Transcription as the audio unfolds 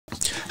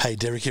Hey,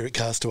 Derek here at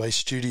Castaway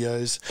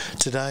Studios.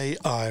 Today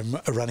I'm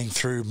running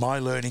through my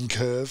learning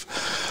curve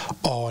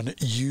on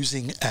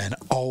using an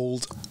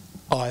old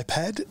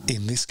iPad,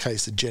 in this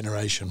case a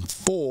Generation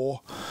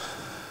 4,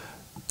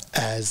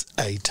 as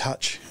a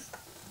touch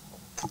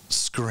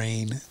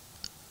screen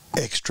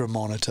extra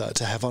monitor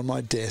to have on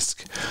my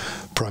desk,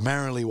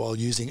 primarily while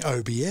using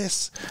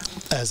OBS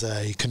as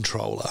a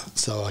controller,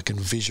 so I can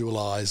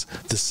visualize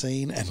the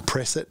scene and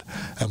press it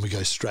and we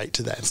go straight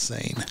to that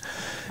scene.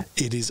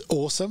 It is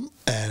awesome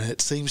and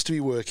it seems to be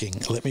working.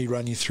 Let me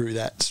run you through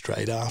that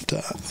straight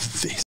after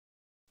this.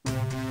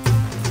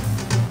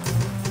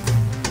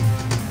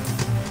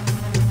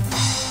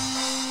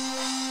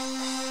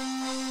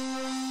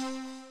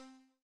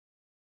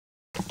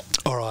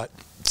 Alright,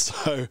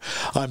 so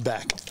I'm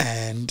back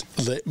and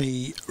let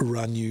me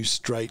run you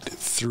straight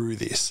through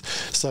this.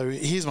 So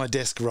here's my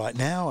desk right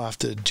now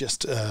after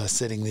just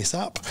setting this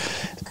up,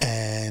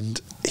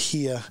 and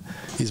here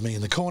is me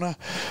in the corner.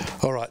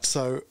 Alright,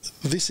 so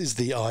this is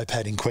the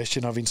iPad in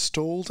question. I've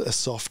installed a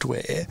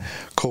software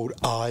called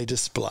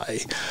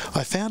Idisplay.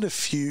 I found a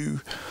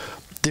few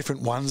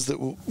different ones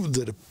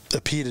that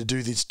appear to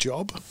do this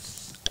job.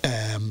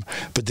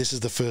 But this is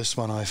the first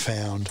one I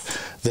found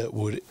that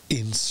would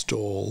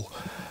install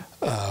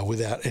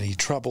without any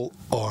trouble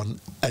on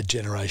a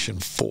Generation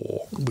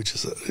 4,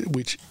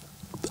 which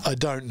I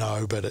don't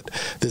know, but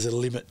there's a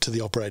limit to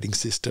the operating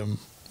system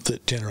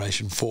that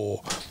Generation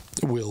 4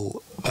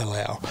 will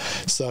allow.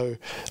 So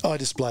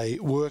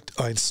Idisplay worked.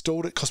 I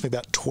installed it. Cost me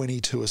about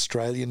 22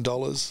 Australian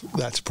dollars.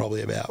 That's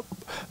probably about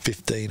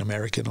 15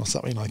 American or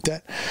something like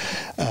that.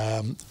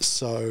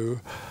 So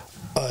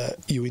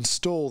you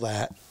install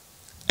that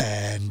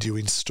and you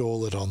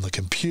install it on the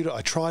computer.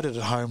 I tried it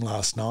at home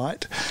last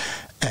night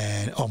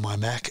and on my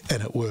Mac,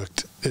 and it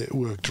worked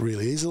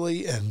really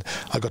easily, and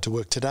I got to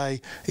work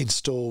today,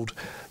 installed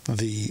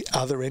the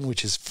other end,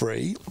 which is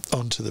free,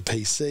 onto the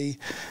PC,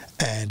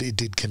 and it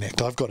did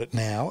connect. I've got it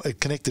now. It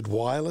connected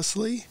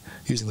wirelessly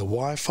using the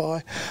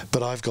Wi-Fi,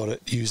 but I've got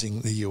it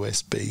using the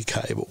USB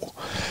cable.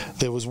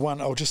 There was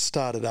one, I'll just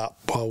start it up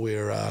while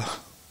we're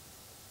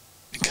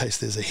in case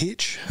there's a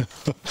hitch.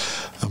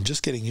 I'm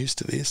just getting used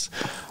to this.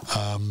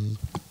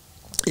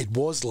 It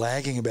was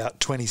lagging about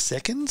 20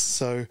 seconds,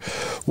 so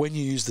when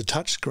you use the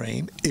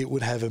touchscreen, it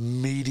would have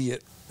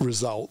immediate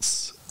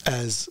results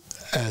as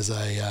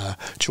a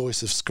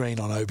choice of screen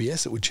on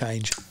OBS. It would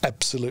change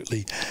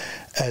absolutely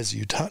as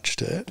you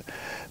touched it.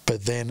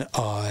 But then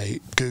I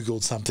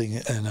Googled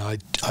something and I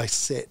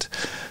set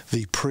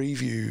the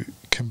preview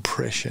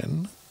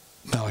compression.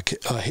 No,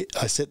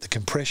 I set the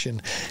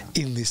compression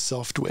in this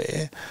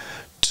software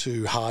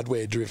to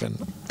hardware driven,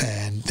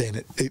 and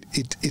then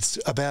it's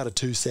about a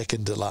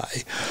 2-second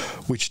delay,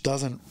 which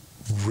doesn't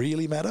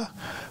really matter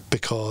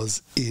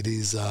because it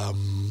is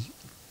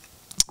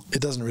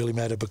it doesn't really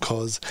matter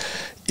because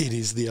it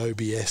is the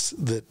OBS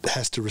that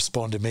has to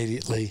respond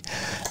immediately,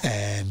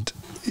 and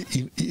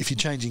if you're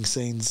changing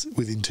scenes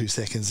within 2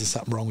 seconds, there's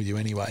something wrong with you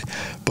anyway.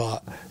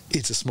 But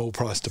it's a small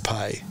price to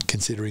pay,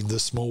 considering the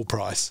small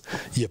price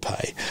you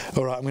pay.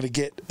 All right, I'm going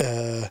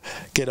to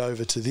get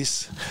over to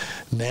this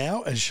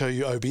now and show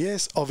you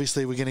OBS.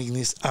 Obviously, we're getting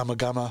this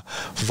Amagama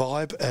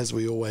vibe, as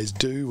we always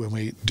do when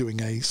we're doing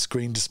a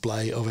screen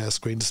display of our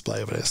screen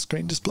display of our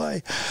screen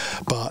display.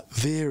 But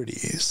there it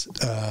is.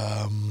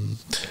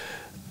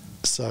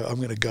 So I'm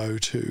going to go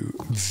to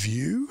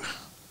View.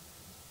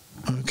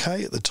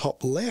 Okay, at the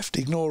top left,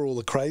 ignore all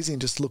the crazy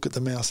and just look at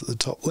the mouse at the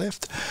top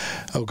left.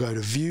 I'll go to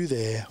View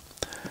there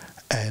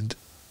and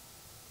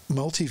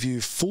multi-view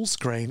full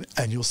screen,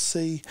 and you'll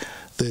see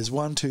there's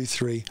 1, 2,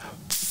 3,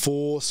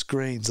 4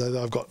 screens.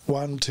 I've got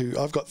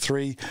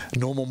 3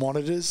 normal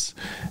monitors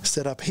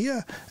set up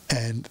here,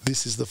 and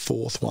this is the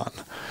 4th one.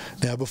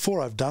 Now,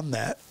 before I've done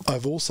that,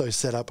 I've also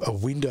set up a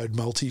windowed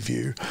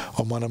multi-view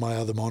on one of my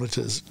other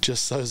monitors,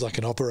 just so as I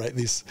can operate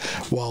this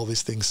while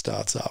this thing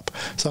starts up.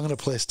 So I'm going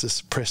to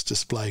press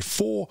display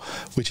 4,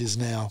 which is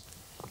now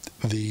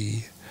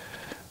the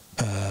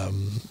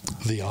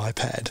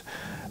iPad.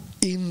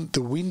 In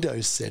the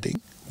Windows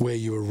setting, where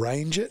you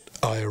arrange it,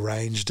 I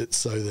arranged it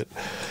so that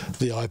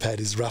the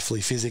iPad is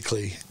roughly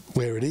physically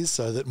where it is,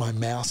 so that my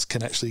mouse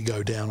can actually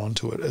go down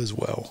onto it as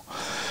well.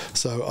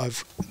 So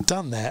I've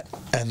done that,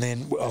 and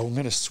then I'm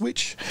going to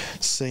switch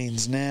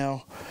scenes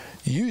now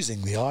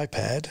using the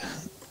iPad,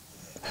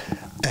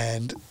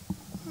 and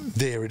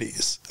there it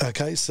is.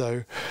 Okay,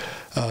 so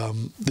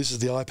this is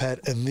the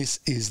iPad and this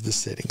is the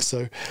setting.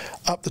 So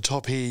up the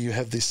top here you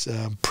have this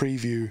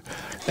preview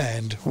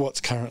and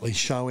what's currently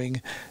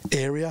showing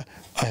area.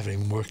 I haven't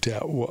even worked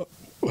out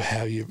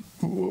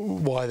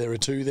why there are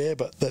 2 there,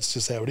 but that's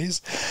just how it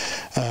is.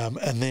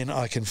 And then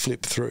I can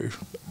flip through.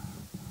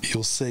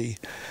 You'll see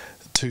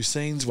 2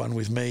 scenes, one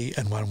with me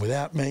and one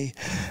without me,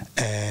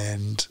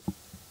 and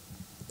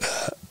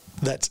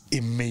that's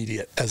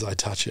immediate as I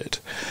touch it.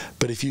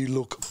 But if you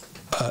look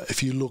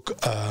if you look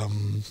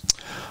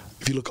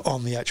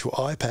on the actual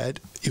iPad,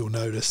 you'll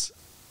notice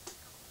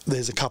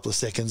there's a couple of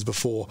seconds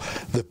before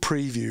the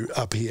preview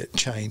up here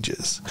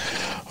changes.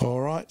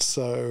 All right,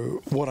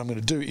 so what I'm going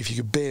to do, if you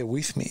could bear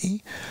with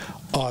me,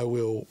 I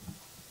will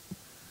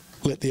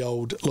let the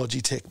old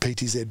Logitech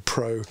PTZ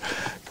Pro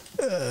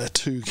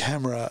 2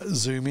 camera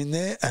zoom in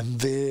there, and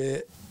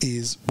there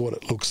is what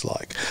it looks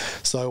like.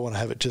 So I want to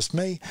have it just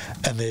me,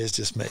 and there's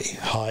just me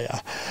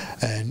higher.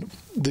 And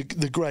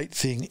the great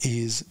thing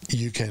is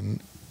you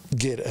can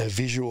get a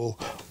visual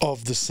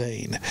of the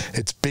scene.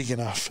 It's big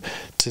enough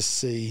to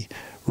see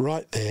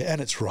right there,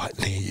 and it's right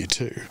near you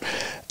too.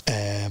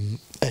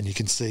 And you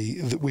can see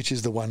which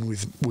is the one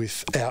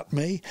without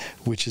me,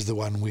 which is the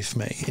one with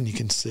me, and you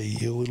can see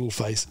your little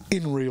face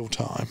in real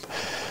time.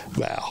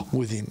 Wow,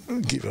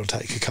 within, give or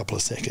take, a couple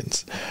of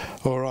seconds.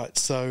 All right,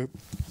 so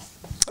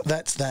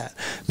that's that.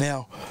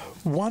 Now,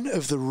 one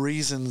of the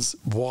reasons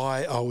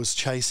why I was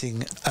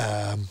chasing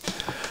a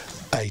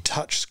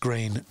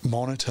touchscreen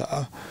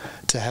monitor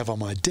to have on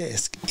my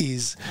desk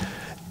is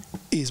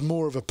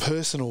more of a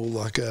personal,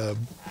 like a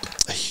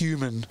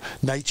human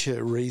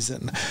nature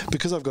reason,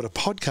 because I've got a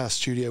podcast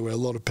studio where a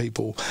lot of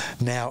people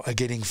now are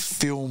getting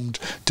filmed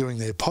doing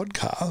their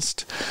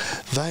podcast.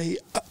 They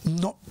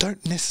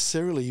don't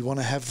necessarily want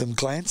to have them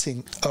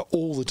glancing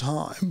all the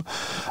time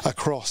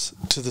across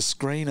to the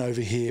screen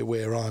over here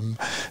where I'm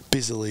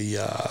busily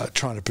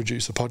trying to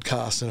produce a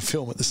podcast and a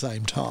film at the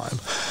same time.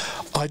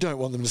 I don't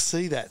want them to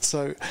see that.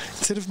 So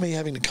instead of me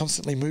having to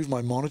constantly move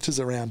my monitors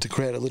around to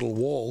create a little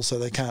wall so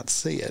they can't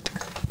see it,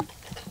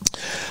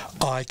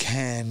 I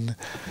can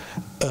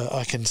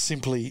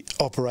simply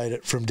operate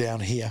it from down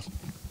here,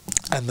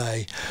 and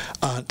they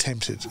aren't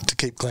tempted to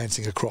keep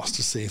glancing across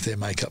to see if their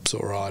makeup's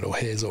all right or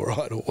hair's all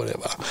right or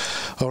whatever.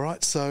 All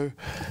right, so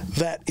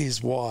that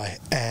is why.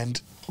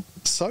 And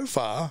so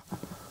far,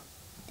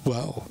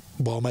 well,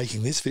 while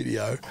making this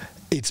video,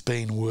 it's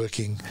been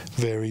working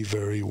very,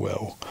 very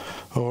well.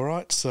 All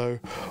right, so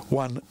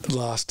one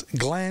last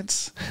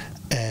glance,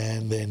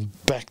 and then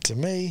back to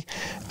me,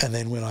 and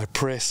then when I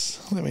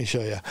press, let me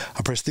show you,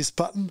 I press this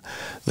button,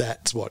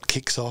 that's what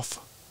kicks off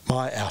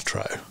my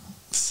outro.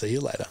 See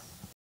you later.